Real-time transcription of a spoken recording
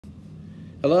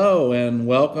Hello and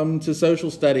welcome to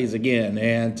Social Studies again.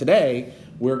 And today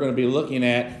we're going to be looking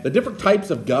at the different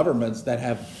types of governments that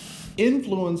have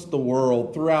influenced the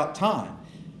world throughout time.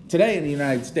 Today in the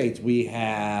United States we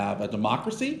have a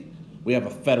democracy, we have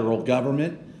a federal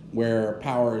government where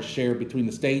power is shared between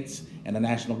the states and the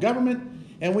national government,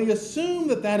 and we assume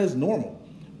that that is normal.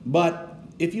 But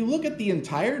if you look at the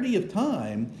entirety of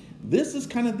time, this is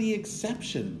kind of the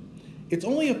exception. It's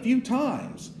only a few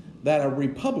times that a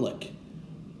republic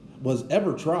was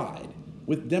ever tried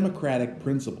with democratic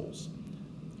principles.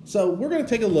 So we're going to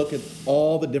take a look at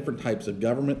all the different types of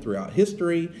government throughout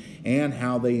history and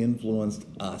how they influenced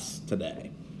us today.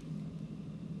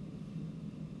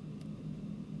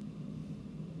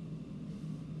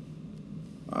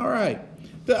 All right.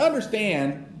 To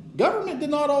understand, government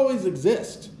did not always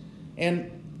exist.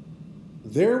 And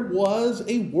there was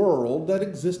a world that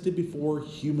existed before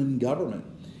human government.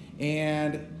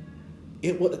 And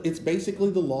it's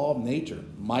basically the law of nature.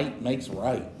 Might makes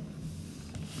right.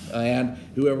 And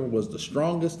whoever was the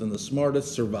strongest and the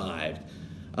smartest survived.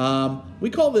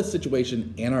 We call this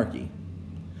situation anarchy.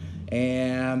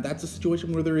 And that's a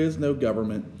situation where there is no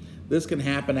government. This can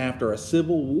happen after a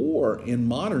civil war in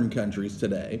modern countries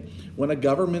today, when a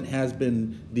government has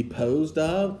been deposed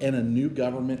of and a new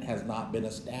government has not been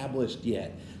established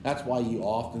yet. That's why you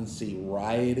often see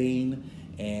rioting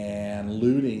and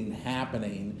looting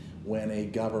happening when a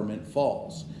government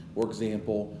falls. For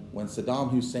example, when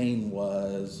Saddam Hussein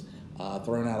was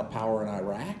thrown out of power in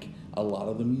Iraq, a lot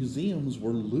of the museums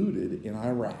were looted in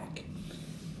Iraq.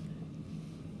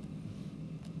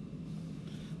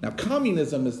 Now,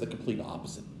 communism is the complete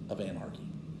opposite of anarchy.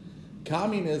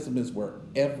 Communism is where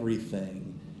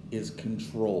everything is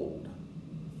controlled.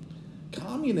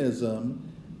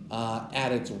 Communism,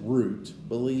 at its root,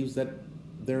 believes that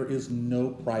there is no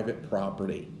private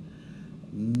property.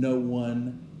 No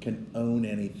one can own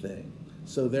anything.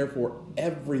 So therefore,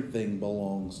 everything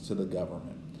belongs to the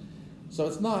government. So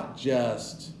it's not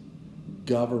just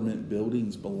government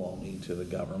buildings belonging to the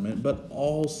government, but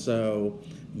also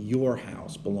your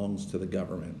house belongs to the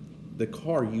government. The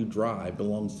car you drive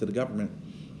belongs to the government.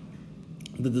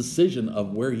 The decision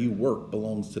of where you work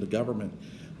belongs to the government.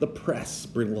 The press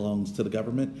belongs to the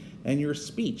government, and your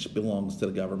speech belongs to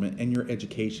the government, and your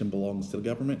education belongs to the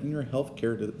government, and your health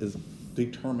care is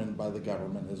determined by the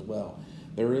government as well.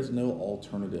 There is no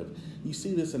alternative. You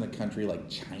see this in a country like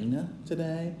China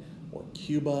today, or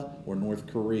Cuba, or North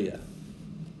Korea.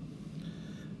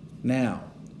 Now,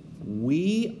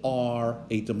 we are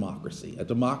a democracy. A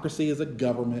democracy is a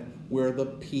government where the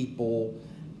people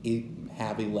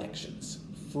have elections,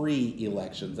 free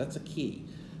elections. That's a key,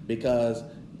 because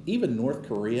even North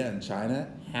Korea and China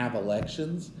have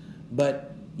elections,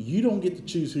 but you don't get to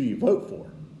choose who you vote for.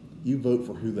 You vote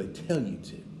for who they tell you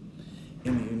to.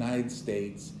 In the United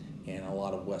States and a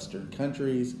lot of Western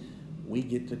countries, we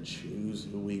get to choose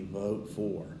who we vote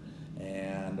for.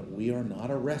 And we are not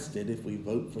arrested if we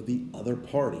vote for the other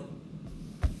party.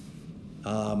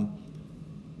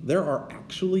 There are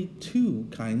actually two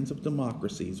kinds of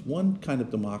democracies. One kind of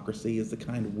democracy is the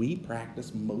kind we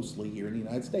practice mostly here in the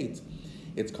United States.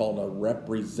 It's called a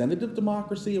representative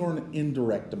democracy or an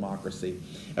indirect democracy.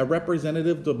 A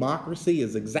representative democracy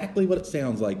is exactly what it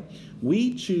sounds like.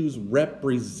 We choose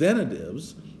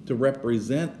representatives to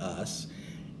represent us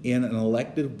in an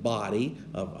elected body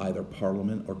of either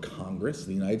Parliament or Congress. In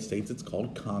the United States, it's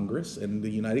called Congress. In the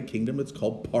United Kingdom, it's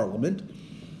called Parliament.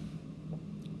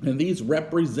 And these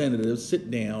representatives sit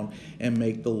down and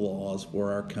make the laws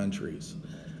for our countries.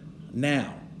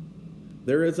 Now,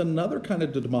 there is another kind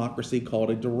of democracy called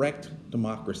a direct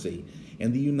democracy.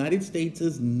 And the United States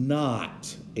is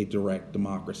not a direct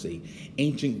democracy.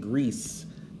 Ancient Greece,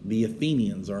 the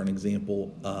Athenians, are an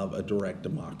example of a direct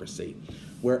democracy,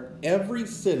 where every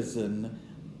citizen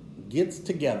gets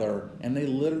together and they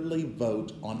literally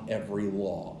vote on every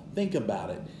law. Think about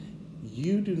it.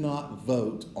 You do not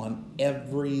vote on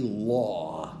every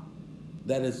law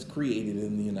that is created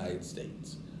in the United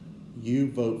States.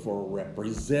 You vote for a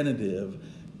representative,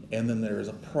 and then there is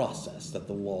a process that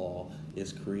the law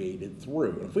is created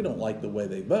through. And if we don't like the way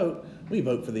they vote, we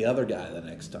vote for the other guy the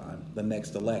next time, the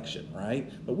next election, right?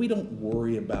 But we don't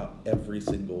worry about every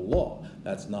single law.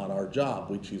 That's not our job.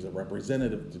 We choose a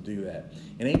representative to do that.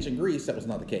 In ancient Greece, that was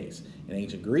not the case. In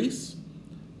ancient Greece,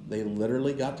 they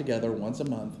literally got together once a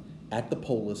month at the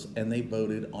polis and they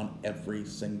voted on every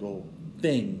single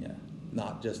thing,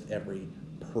 not just every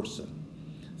person.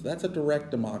 So that's a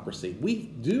direct democracy. We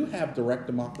do have direct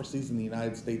democracies in the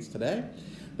United States today.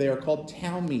 They are called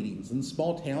town meetings. In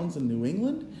small towns in New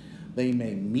England, they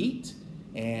may meet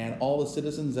And all the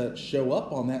citizens that show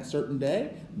up on that certain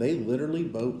day, they literally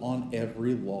vote on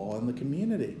every law in the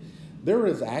community. There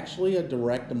is actually a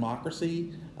direct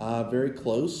democracy very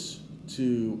close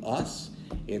to us.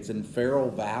 It's in Farrell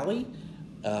Valley.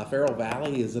 Farrell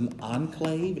Valley is an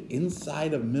enclave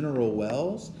inside of Mineral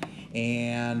Wells,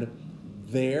 and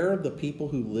there the people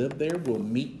who live there will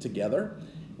meet together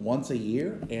once a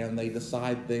year, and they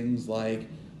decide things like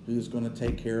who's going to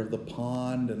take care of the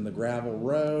pond and the gravel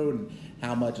road and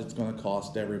how much it's going to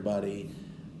cost everybody.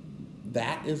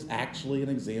 That is actually an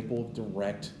example of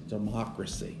direct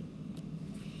democracy.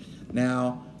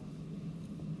 Now,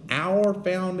 our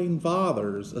founding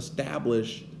fathers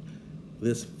established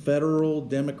this federal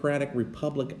democratic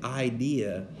republic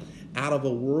idea out of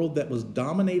a world that was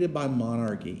dominated by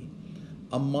monarchy.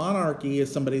 A monarchy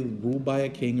is somebody ruled by a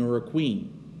king or a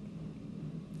queen.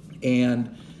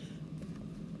 And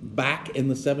back in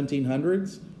the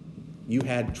 1700s, you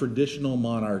had traditional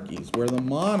monarchies where the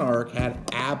monarch had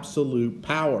absolute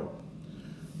power.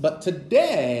 But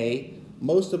today,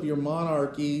 most of your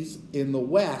monarchies in the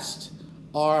West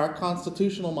are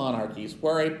constitutional monarchies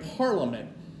where a parliament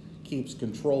keeps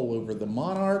control over the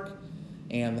monarch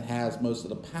and has most of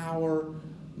the power.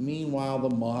 Meanwhile,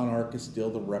 the monarch is still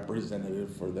the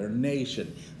representative for their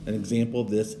nation. An example of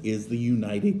this is the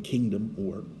United Kingdom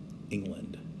or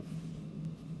England.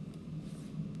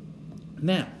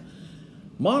 Now,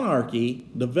 monarchy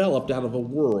developed out of a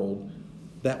world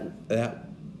that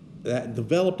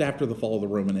developed after the fall of the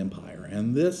Roman Empire.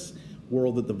 And this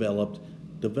world that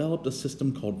developed a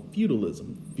system called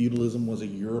feudalism. Feudalism was a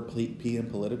European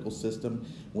political system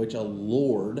in which a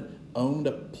lord owned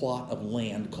a plot of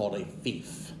land called a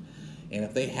fief. And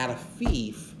if they had a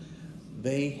fief,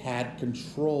 they had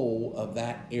control of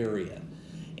that area.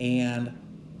 And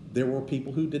there were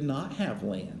people who did not have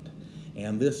land.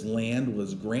 And this land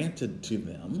was granted to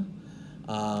them.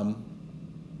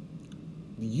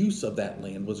 The use of that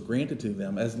land was granted to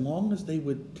them as long as they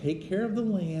would take care of the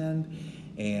land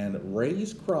and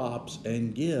raise crops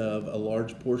and give a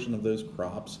large portion of those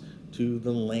crops to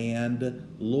the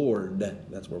landlord.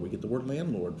 That's where we get the word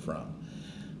landlord from.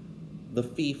 The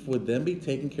fief would then be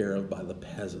taken care of by the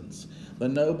peasants. The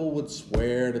noble would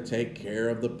swear to take care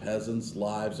of the peasants'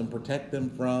 lives and protect them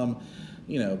from,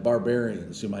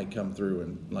 barbarians who might come through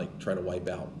and try to wipe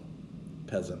out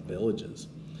peasant villages.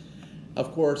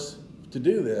 Of course, to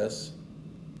do this,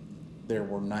 there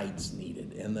were knights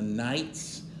needed, and the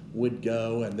knights would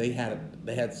go, and they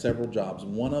had several jobs.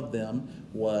 One of them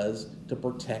was to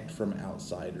protect from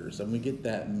outsiders, and we get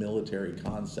that military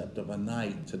concept of a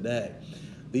knight today.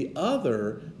 The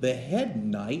other, the head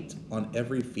knight on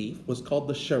every fief, was called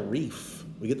the sharif.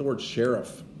 We get the word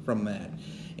sheriff from that.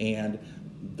 And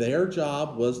their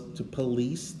job was to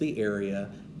police the area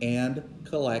and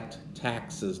collect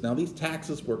taxes. Now, these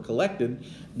taxes were collected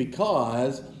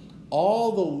because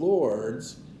all the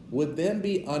lords would then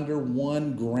be under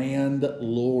one grand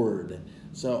lord.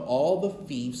 So all the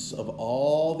fiefs of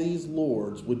all these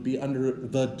lords would be under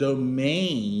the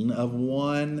domain of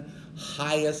one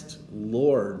highest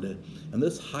lord. And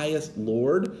this highest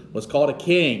lord was called a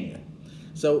king.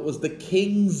 So it was the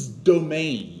king's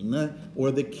domain,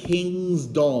 or the king's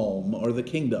dome, or the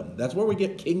kingdom. That's where we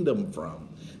get kingdom from.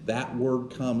 That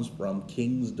word comes from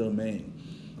king's domain.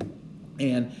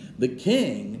 And the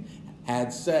king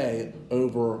had say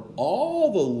over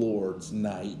all the lord's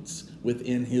knights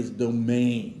within his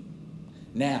domain.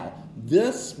 Now,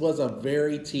 this was a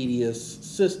very tedious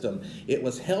system. It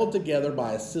was held together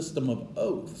by a system of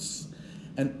oaths.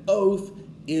 An oath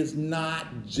is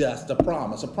not just a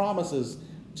promise. A promise is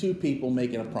two people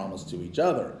making a promise to each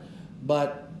other.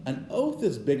 But an oath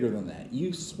is bigger than that.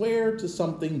 You swear to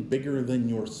something bigger than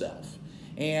yourself.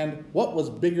 And what was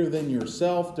bigger than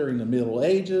yourself during the Middle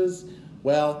Ages?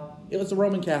 Well, it was the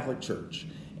Roman Catholic Church.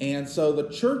 And so the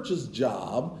church's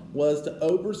job was to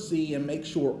oversee and make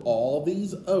sure all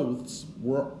these oaths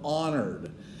were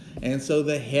honored. And so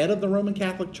the head of the Roman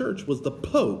Catholic Church was the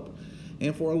Pope.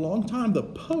 And for a long time, the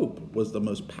Pope was the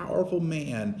most powerful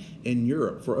man in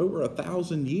Europe for over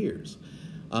 1,000 years.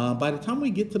 By the time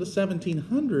we get to the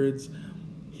 1700s,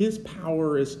 his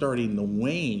power is starting to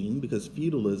wane because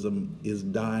feudalism is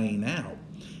dying out.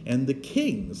 And the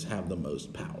kings have the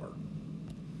most power.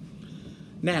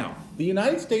 Now, the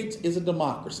United States is a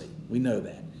democracy. We know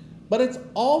that. But it's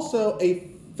also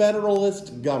a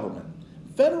federalist government.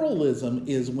 Federalism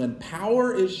is when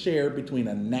power is shared between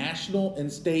a national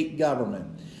and state government.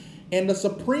 And the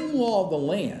supreme law of the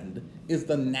land is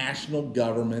the national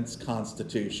government's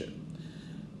constitution.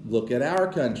 Look at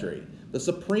our country. The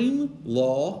supreme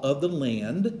law of the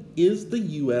land is the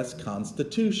U.S.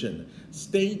 Constitution.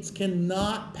 States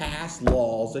cannot pass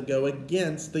laws that go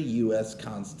against the U.S.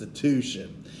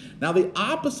 Constitution. Now, the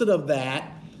opposite of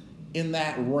that in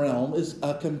that realm is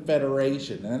a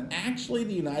confederation. And actually,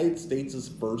 the United States'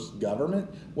 first government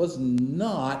was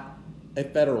not a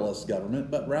federalist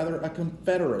government, but rather a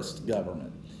confederist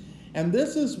government. And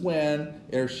this is when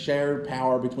there's shared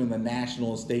power between the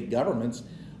national and state governments,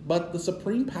 but the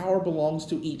supreme power belongs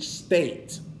to each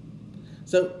state.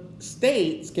 So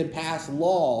states can pass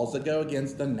laws that go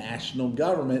against the national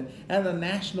government, and the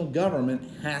national government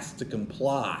has to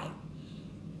comply.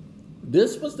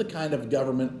 This was the kind of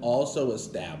government also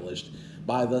established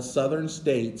by the southern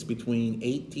states between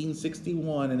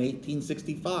 1861 and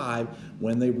 1865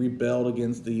 when they rebelled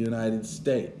against the United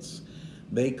States.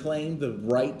 They claimed the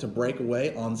right to break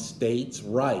away on states'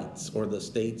 rights, or the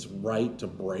state's right to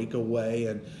break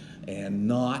away and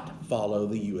not follow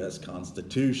the U.S.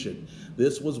 Constitution.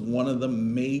 This was one of the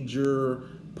major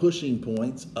pushing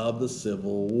points of the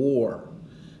Civil War.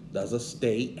 Does a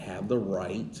state have the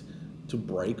right to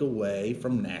break away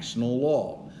from national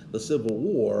law? The Civil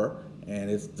War and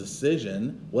its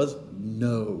decision was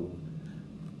no.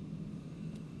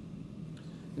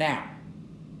 Now,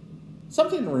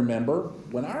 something to remember,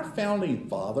 when our founding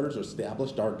fathers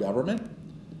established our government,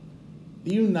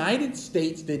 the United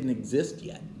States didn't exist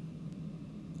yet.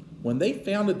 When they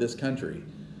founded this country,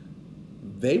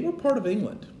 they were part of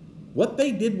England. What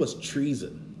they did was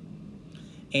treason.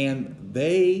 And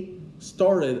they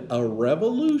started a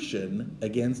revolution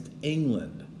against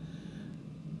England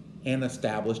and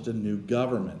established a new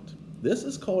government. This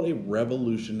is called a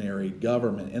revolutionary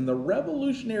government. And the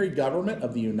revolutionary government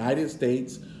of the United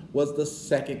States was the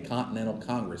Second Continental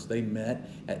Congress. They met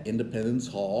at Independence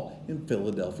Hall in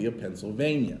Philadelphia,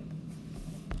 Pennsylvania.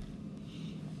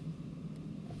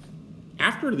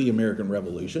 After the American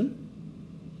Revolution,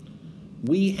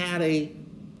 we had a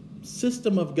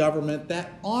system of government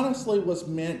that honestly was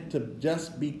meant to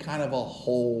just be kind of a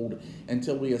hold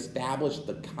until we established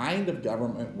the kind of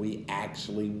government we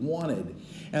actually wanted.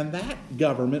 And that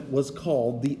government was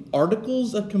called the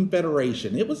Articles of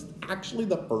Confederation. It was actually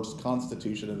the first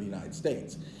Constitution of the United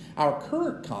States. Our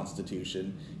current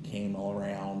Constitution came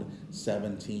around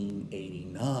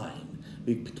 1789.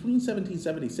 Between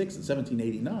 1776 and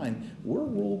 1789, we're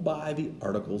ruled by the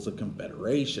Articles of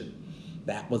Confederation.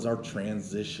 That was our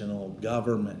transitional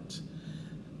government.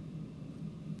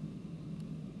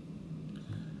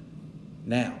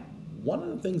 Now, one of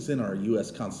the things in our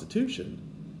U.S. Constitution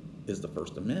is the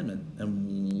First Amendment,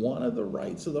 and one of the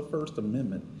rights of the First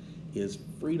Amendment is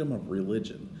freedom of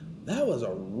religion. That was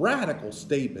a radical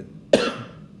statement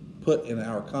put in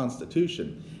our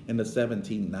Constitution in the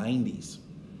 1790s.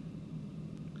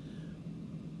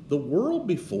 The world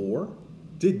before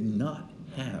did not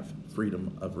have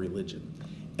freedom of religion.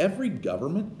 Every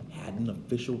government had an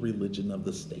official religion of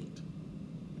the state.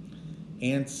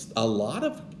 And a lot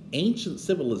of ancient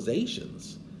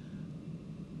civilizations,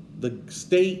 the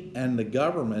state and the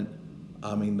government,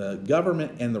 the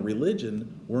government and the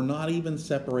religion were not even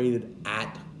separated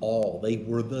at all. They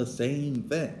were the same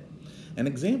thing. An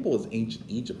example is ancient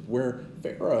Egypt, where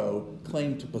Pharaoh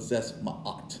claimed to possess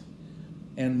Ma'at.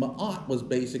 And Ma'at was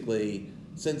basically,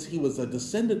 since he was a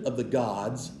descendant of the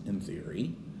gods, in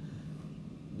theory,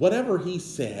 whatever he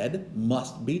said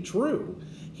must be true.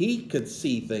 He could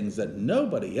see things that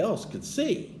nobody else could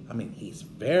see. He's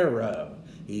Pharaoh.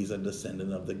 He's a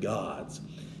descendant of the gods.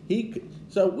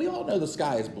 So we all know the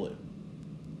sky is blue.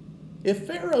 If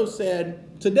Pharaoh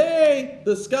said, today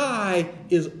the sky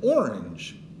is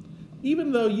orange,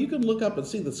 even though you can look up and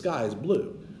see the sky is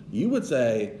blue, you would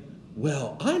say,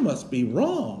 well, I must be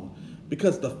wrong,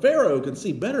 because the Pharaoh can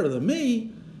see better than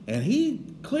me, and he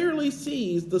clearly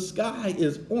sees the sky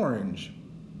is orange.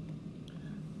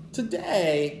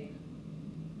 Today,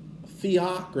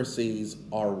 theocracies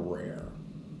are rare,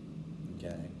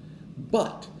 okay?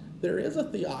 But there is a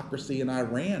theocracy in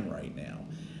Iran right now.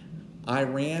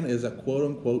 Iran is a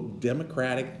quote-unquote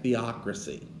democratic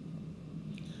theocracy.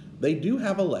 They do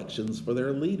have elections for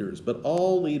their leaders, but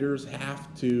all leaders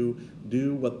have to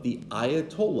do what the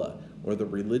Ayatollah, or the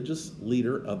religious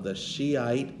leader of the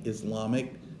Shiite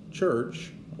Islamic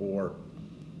Church or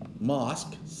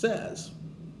mosque, says.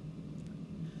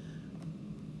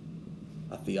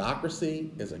 A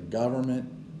theocracy is a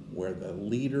government where the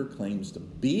leader claims to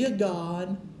be a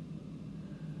god,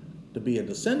 to be a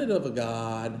descendant of a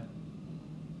god,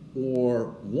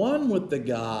 or one with the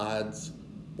gods,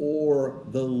 or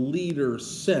the leader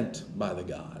sent by the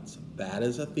gods. That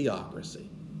is a theocracy.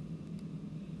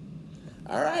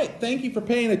 All right, thank you for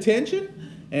paying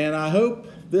attention. And I hope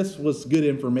this was good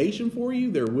information for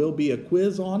you. There will be a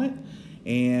quiz on it,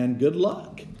 and good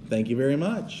luck. Thank you very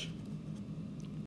much.